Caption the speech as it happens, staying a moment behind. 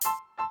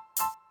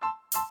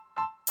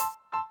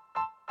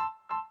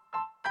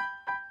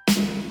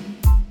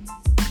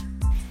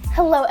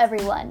Hello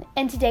everyone,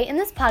 and today in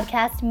this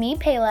podcast, me,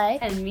 Pele,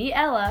 and me,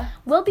 Ella,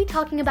 will be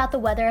talking about the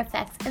weather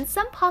effects and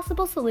some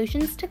possible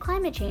solutions to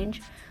climate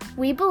change.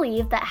 We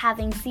believe that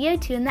having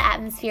CO2 in the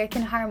atmosphere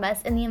can harm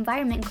us and the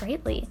environment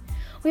greatly.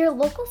 We are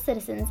local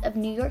citizens of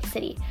New York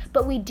City,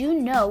 but we do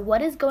know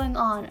what is going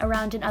on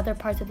around in other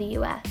parts of the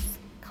U.S.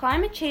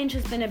 Climate change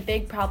has been a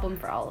big problem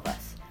for all of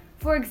us.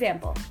 For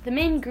example, the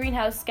main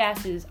greenhouse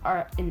gases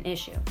are an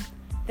issue.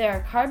 There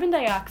are carbon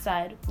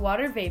dioxide,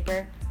 water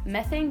vapor,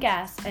 methane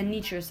gas, and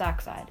nitrous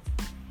oxide.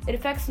 It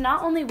affects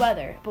not only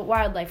weather, but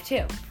wildlife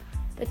too.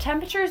 The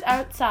temperatures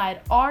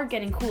outside are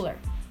getting cooler,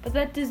 but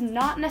that does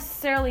not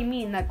necessarily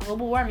mean that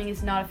global warming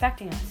is not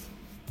affecting us.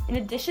 In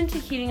addition to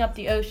heating up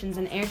the oceans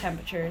and air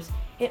temperatures,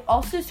 it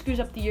also screws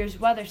up the year's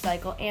weather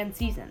cycle and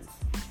seasons.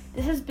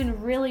 This has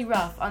been really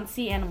rough on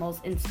sea animals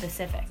in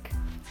specific.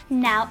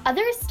 Now,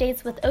 other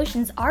states with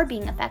oceans are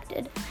being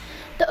affected.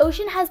 The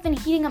ocean has been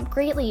heating up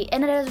greatly,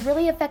 and it has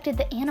really affected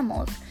the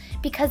animals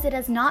because it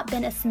has not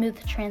been a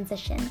smooth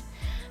transition.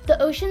 The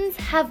oceans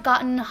have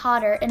gotten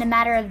hotter in a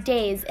matter of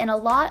days, and a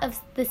lot of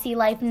the sea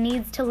life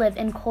needs to live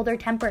in colder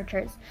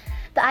temperatures.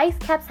 The ice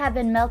caps have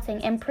been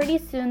melting, and pretty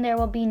soon there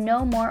will be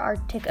no more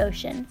Arctic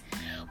Ocean.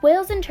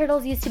 Whales and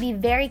turtles used to be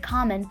very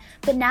common,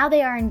 but now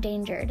they are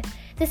endangered.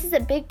 This is a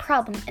big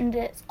problem, and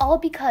it's all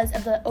because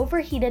of the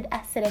overheated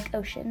acidic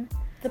ocean.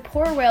 The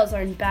poor whales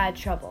are in bad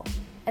trouble,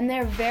 and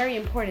they're very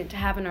important to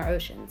have in our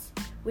oceans.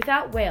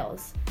 Without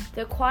whales,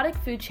 the aquatic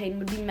food chain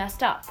would be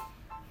messed up.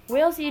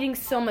 Whales eating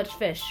so much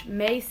fish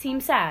may seem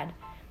sad,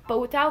 but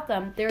without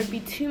them, there would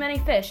be too many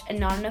fish and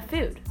not enough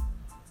food.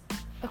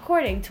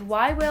 According to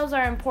Why Whales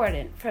Are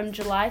Important from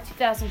July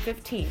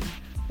 2015,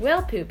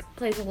 whale poop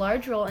plays a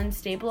large role in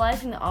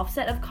stabilizing the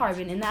offset of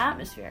carbon in the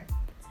atmosphere,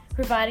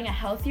 providing a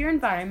healthier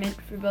environment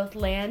for both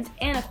land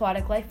and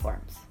aquatic life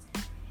forms.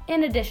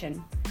 In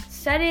addition,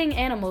 studying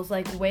animals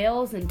like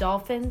whales and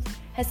dolphins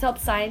has helped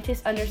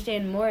scientists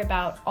understand more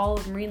about all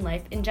of marine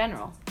life in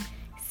general.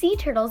 Sea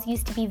turtles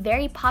used to be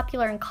very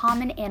popular and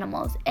common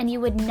animals, and you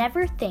would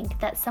never think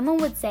that someone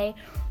would say,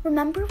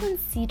 "Remember when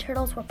sea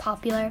turtles were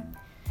popular?"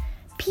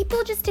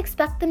 People just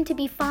expect them to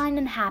be fine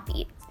and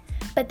happy,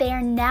 but they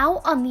are now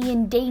on the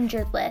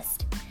endangered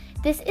list.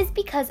 This is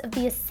because of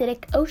the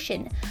acidic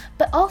ocean,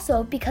 but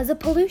also because of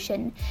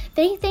pollution.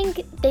 They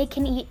think they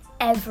can eat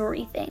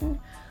everything.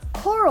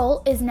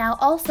 Coral is now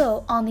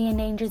also on the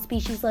endangered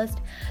species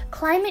list.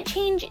 Climate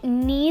change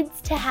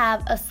needs to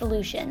have a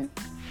solution.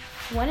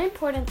 One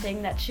important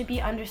thing that should be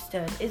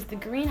understood is the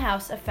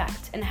greenhouse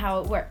effect and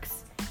how it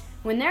works.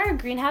 When there are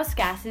greenhouse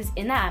gases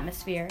in the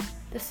atmosphere,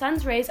 the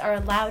sun's rays are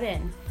allowed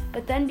in,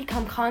 but then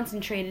become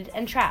concentrated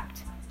and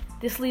trapped.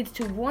 This leads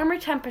to warmer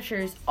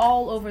temperatures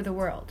all over the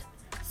world.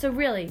 So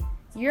really,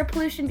 your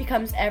pollution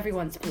becomes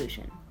everyone's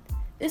pollution.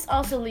 This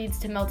also leads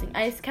to melting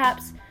ice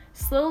caps,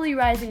 slowly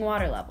rising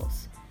water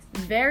levels.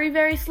 Very,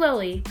 very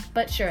slowly,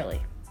 but surely.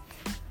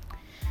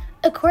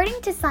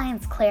 According to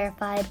Science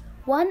Clarified,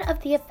 one of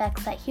the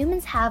effects that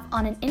humans have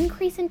on an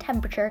increase in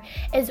temperature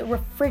is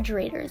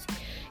refrigerators.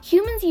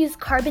 Humans use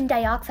carbon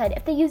dioxide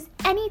if they use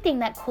anything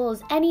that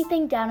cools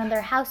anything down in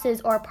their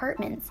houses or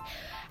apartments.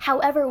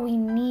 However, we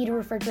need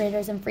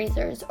refrigerators and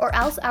freezers, or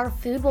else our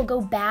food will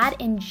go bad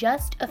in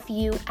just a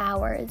few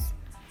hours.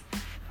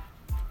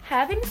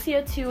 Having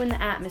CO2 in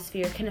the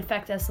atmosphere can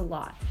affect us a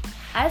lot.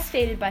 As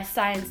stated by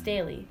Science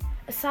Daily,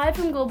 aside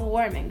from global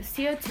warming,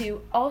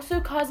 CO2 also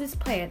causes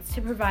plants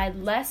to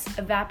provide less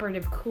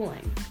evaporative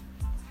cooling.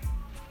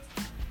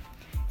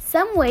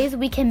 Some ways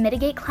we can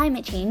mitigate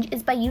climate change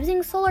is by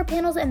using solar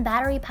panels and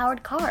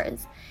battery-powered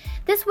cars.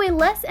 This way,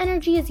 less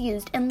energy is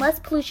used and less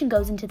pollution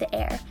goes into the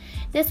air.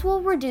 This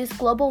will reduce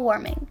global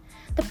warming.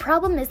 The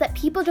problem is that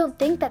people don't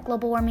think that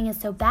global warming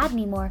is so bad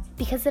anymore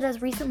because it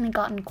has recently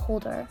gotten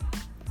colder.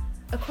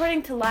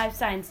 According to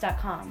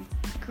LiveScience.com,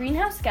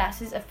 greenhouse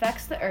gases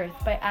affects the Earth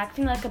by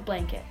acting like a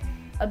blanket,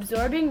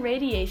 absorbing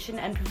radiation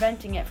and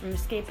preventing it from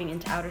escaping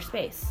into outer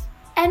space.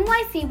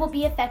 NYC will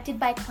be affected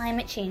by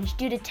climate change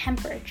due to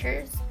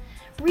temperatures.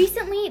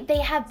 Recently, they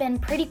have been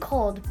pretty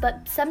cold,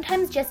 but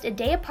sometimes just a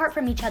day apart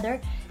from each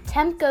other,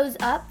 temp goes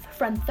up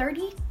from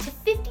 30 to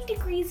 50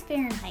 degrees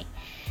Fahrenheit.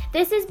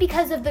 This is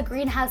because of the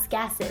greenhouse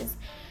gases.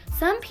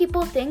 Some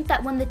people think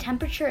that when the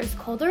temperature is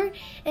colder,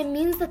 it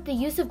means that the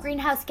use of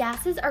greenhouse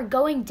gases are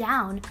going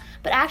down,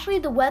 but actually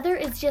the weather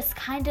is just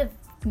kind of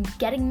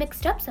getting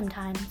mixed up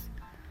sometimes.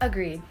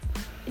 Agreed.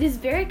 It is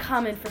very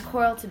common for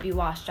coral to be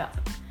washed up.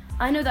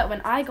 I know that when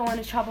I go on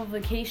a tropical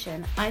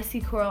vacation, I see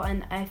coral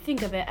and I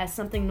think of it as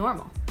something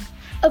normal.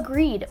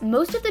 Agreed.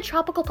 Most of the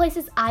tropical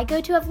places I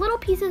go to have little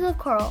pieces of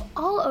coral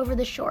all over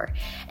the shore,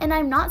 and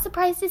I'm not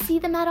surprised to see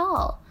them at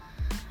all.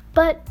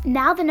 But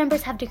now the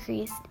numbers have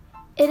decreased.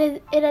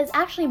 It is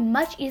actually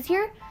much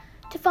easier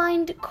to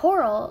find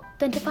coral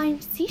than to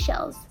find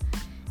seashells.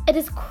 It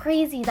is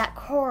crazy that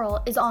coral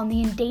is on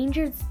the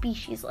endangered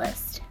species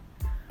list.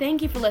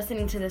 Thank you for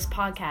listening to this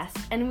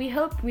podcast, and we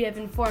hope we have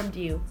informed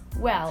you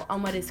well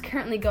on what is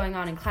currently going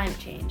on in climate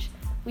change.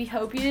 We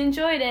hope you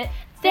enjoyed it.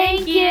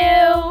 Thank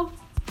you!